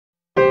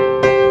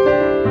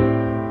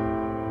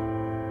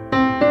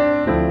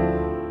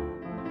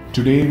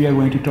Today we are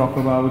going to talk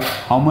about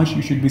how much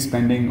you should be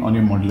spending on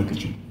your modular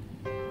kitchen.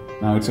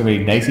 Now it's a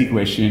very dicey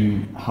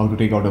question how to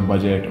take out a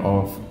budget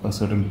of a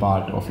certain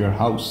part of your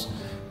house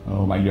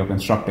while you're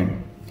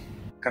constructing.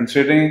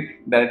 Considering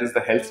that it is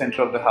the health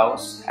center of the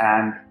house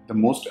and the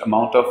most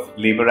amount of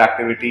labor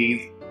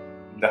activities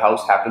in the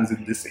house happens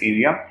in this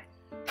area,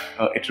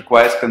 it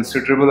requires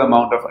considerable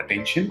amount of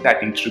attention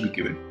that needs to be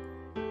given.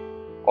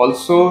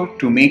 Also,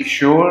 to make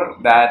sure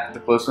that the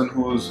person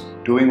who's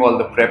doing all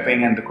the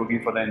prepping and the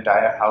cooking for the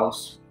entire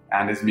house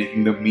and is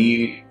making the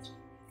meal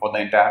for the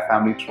entire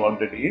family throughout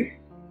the day,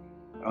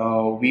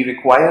 we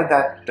require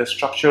that the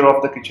structure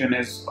of the kitchen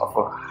is of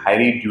a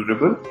highly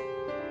durable,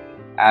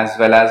 as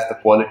well as the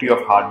quality of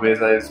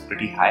hardware is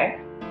pretty high,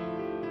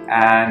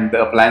 and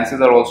the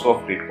appliances are also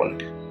of great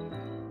quality.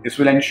 This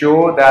will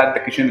ensure that the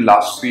kitchen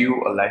lasts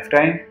you a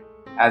lifetime,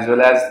 as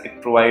well as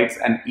it provides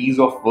an ease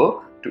of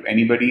work to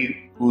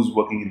anybody who's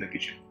working in the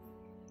kitchen.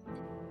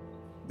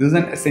 This is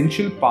an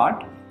essential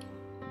part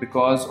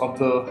because of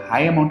the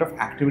high amount of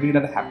activity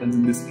that happens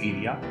in this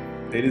area.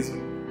 There is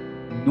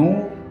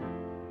no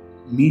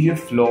major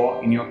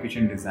flaw in your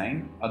kitchen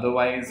design,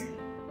 otherwise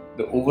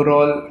the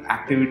overall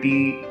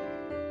activity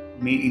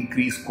may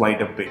increase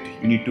quite a bit.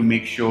 You need to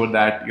make sure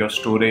that your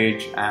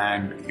storage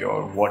and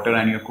your water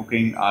and your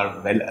cooking are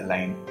well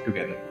aligned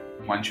together.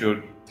 One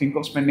should think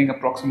of spending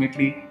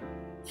approximately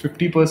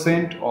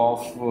 50%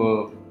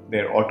 of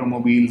their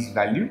automobile's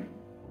value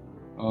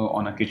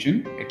on a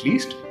kitchen at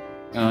least.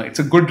 It's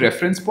a good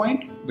reference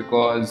point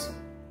because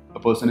a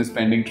person is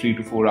spending 3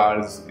 to 4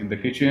 hours in the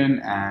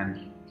kitchen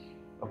and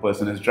a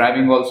person is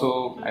driving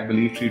also, I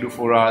believe, 3 to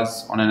 4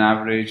 hours on an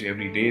average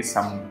every day.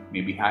 Some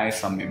may be high,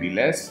 some may be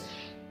less.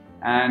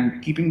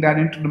 And keeping that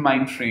into the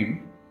mind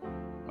frame,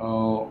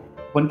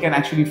 one can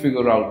actually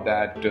figure out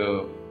that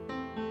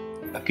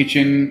a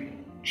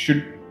kitchen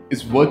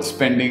is worth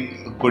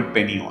spending a good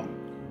penny on.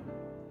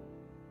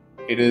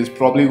 It is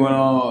probably going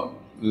to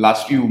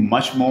last you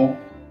much more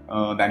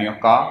than your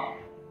car,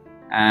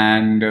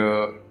 and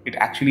it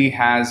actually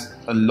has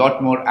a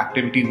lot more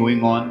activity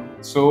going on.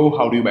 So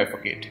how do you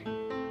bifurcate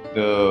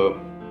the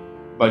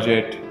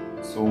budget?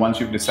 So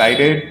once you've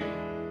decided,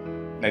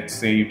 let's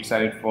say you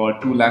decided for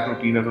 2 lakh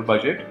rupees as a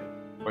budget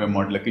for your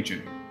modular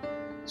kitchen.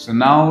 So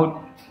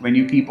now when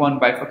you keep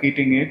on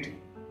bifurcating it,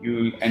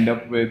 you'll end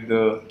up with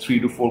 3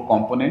 to 4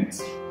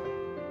 components,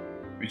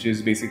 which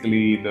is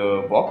basically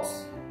the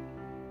box,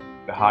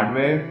 the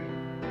hardware,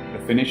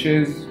 the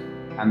finishes,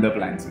 and the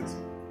appliances.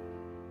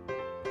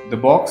 The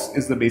box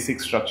is the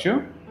basic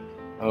structure.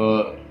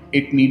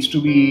 It needs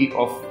to be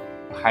of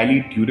highly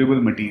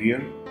durable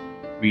material.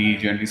 We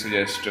generally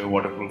suggest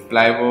waterproof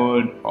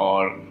plywood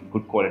or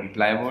good quality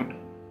plywood,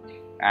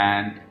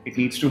 and it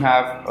needs to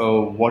have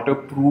a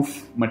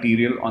waterproof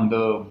material on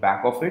the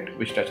back of it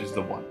which touches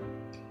the wall.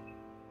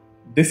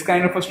 This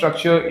kind of a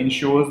structure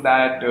ensures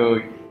that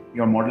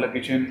your modular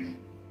kitchen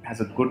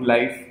has a good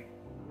life,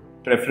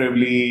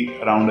 preferably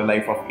around a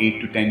life of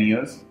 8 to 10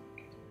 years.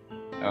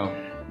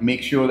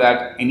 Make sure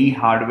that any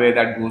hardware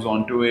that goes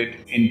onto it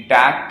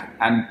intact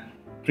and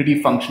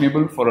pretty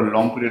functionable for a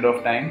long period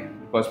of time,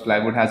 because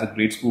plywood has a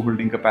great screw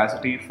holding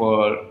capacity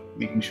for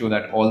making sure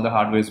that all the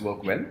hardwares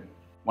work well.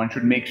 One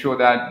should make sure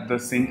that the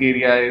sink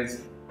area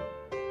is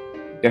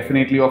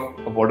definitely of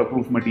a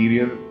waterproof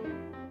material,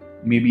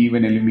 maybe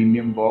even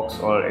aluminium box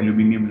or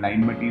aluminium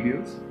lined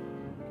materials.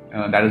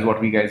 That is what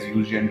we guys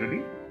use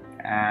generally,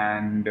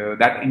 and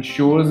that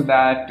ensures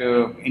that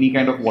any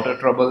kind of water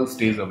trouble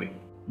stays away.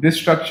 This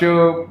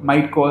structure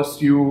might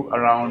cost you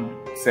around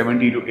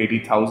 70 to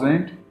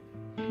 80,000.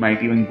 It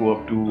might even go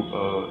up to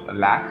a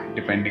lakh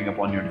depending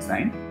upon your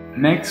design.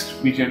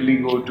 Next, we generally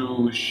go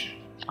to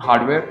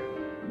hardware.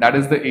 That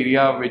is the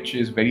area which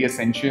is very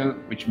essential,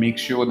 which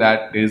makes sure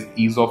that there is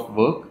ease of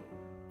work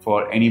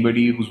for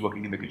anybody who's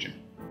working in the kitchen.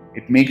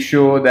 It makes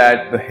sure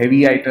that the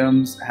heavy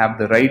items have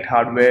the right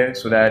hardware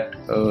so that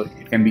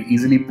it can be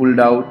easily pulled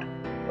out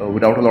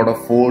without a lot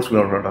of force,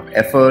 without a lot of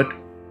effort,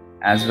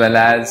 as well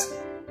as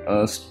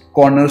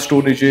corner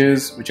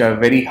storages which are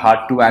very hard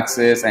to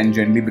access and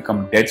generally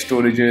become dead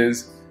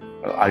storages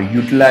are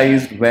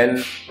utilized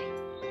well.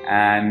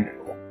 And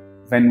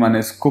when one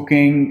is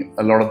cooking,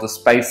 a lot of the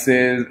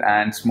spices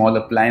and small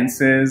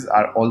appliances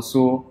are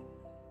also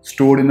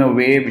stored in a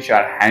way which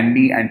are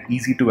handy and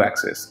easy to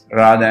access,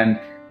 rather than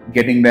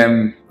getting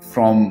them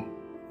from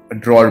a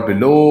drawer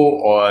below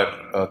or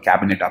a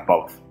cabinet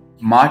above.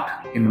 Smart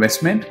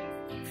investment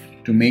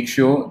to make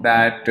sure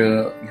that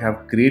you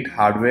have great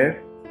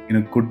hardware in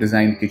a good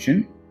design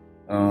kitchen.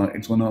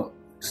 It's going to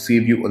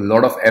save you a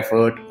lot of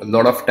effort, a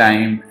lot of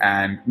time,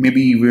 and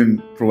maybe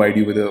even provide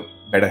you with a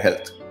better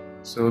health.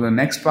 So the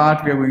next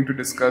part we are going to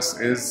discuss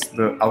is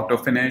the outer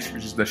finish,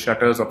 which is the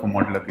shutters of a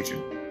modular kitchen.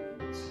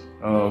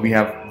 We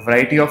have a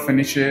variety of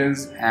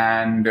finishes,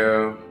 and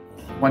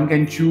one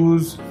can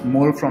choose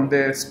more from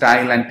their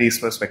style and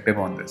taste perspective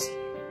on this.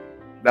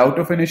 The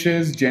outer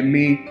finishes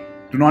generally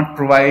do not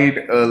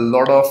provide a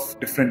lot of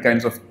different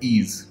kinds of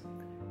ease.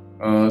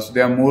 So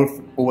they are more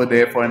over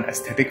there for an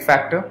aesthetic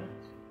factor.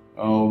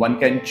 One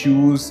can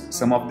choose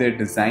some of their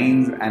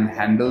designs and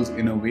handles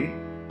in a way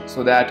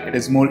so that it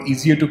is more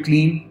easier to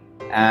clean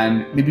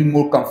and maybe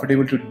more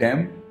comfortable to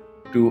them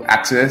to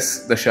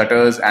access the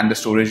shutters and the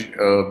storage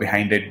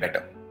behind it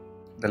better.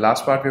 The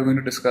last part we're going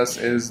to discuss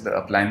is the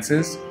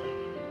appliances.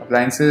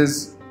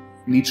 Appliances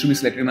need to be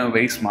selected in a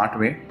very smart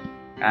way,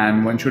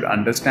 and one should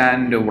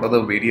understand what are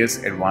the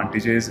various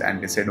advantages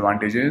and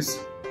disadvantages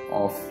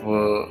of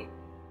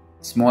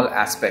small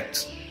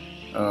aspects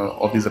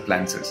of these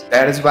appliances.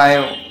 That is why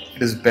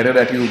it is better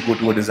that you go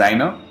to a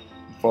designer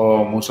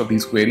for most of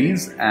these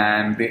queries,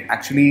 and they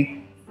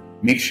actually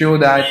make sure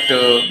that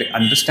they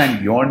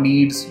understand your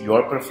needs,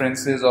 your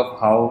preferences of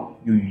how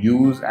you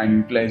use and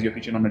utilize your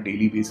kitchen on a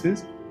daily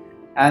basis,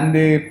 and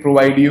they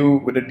provide you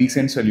with a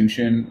decent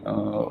solution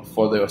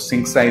for the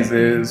sink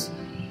sizes,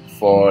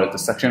 for the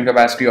suction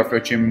capacity of your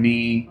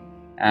chimney,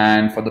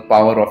 and for the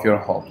power of your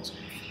hobs.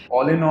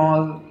 All in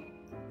all,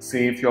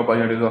 say if your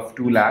budget is of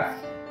 2 lakh,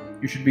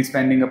 you should be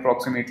spending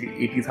approximately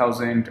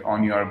 80,000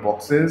 on your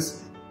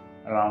boxes,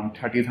 around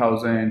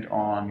 30,000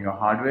 on your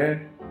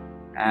hardware,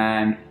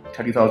 and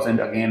 30,000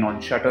 again on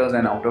shutters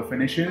and outer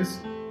finishes,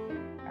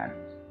 and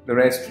the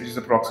rest, which is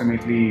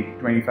approximately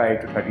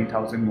 25 to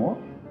 30,000 more,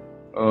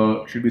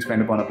 should be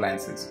spent upon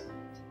appliances.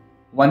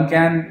 One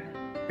can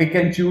pick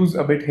and choose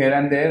a bit here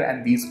and there,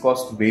 and these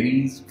cost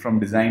varies from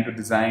design to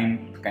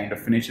design, the kind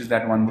of finishes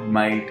that one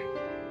might,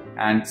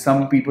 and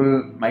some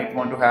people might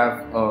want to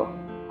have a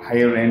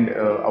higher end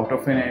outer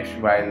finish,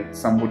 while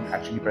some would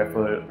actually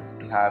prefer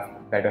to have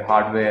better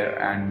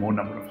hardware and more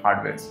number of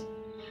hardwares.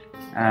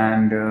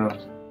 And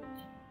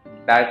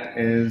that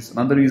is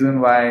another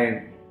reason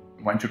why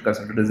one should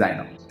consult a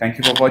designer. Thank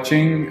you for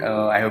watching.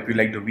 I hope you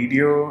liked the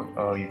video.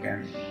 You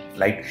can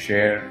like,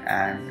 share,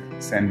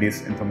 and send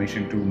this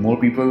information to more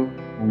people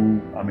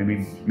who are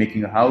maybe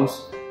making a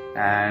house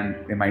and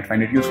they might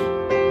find it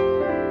useful.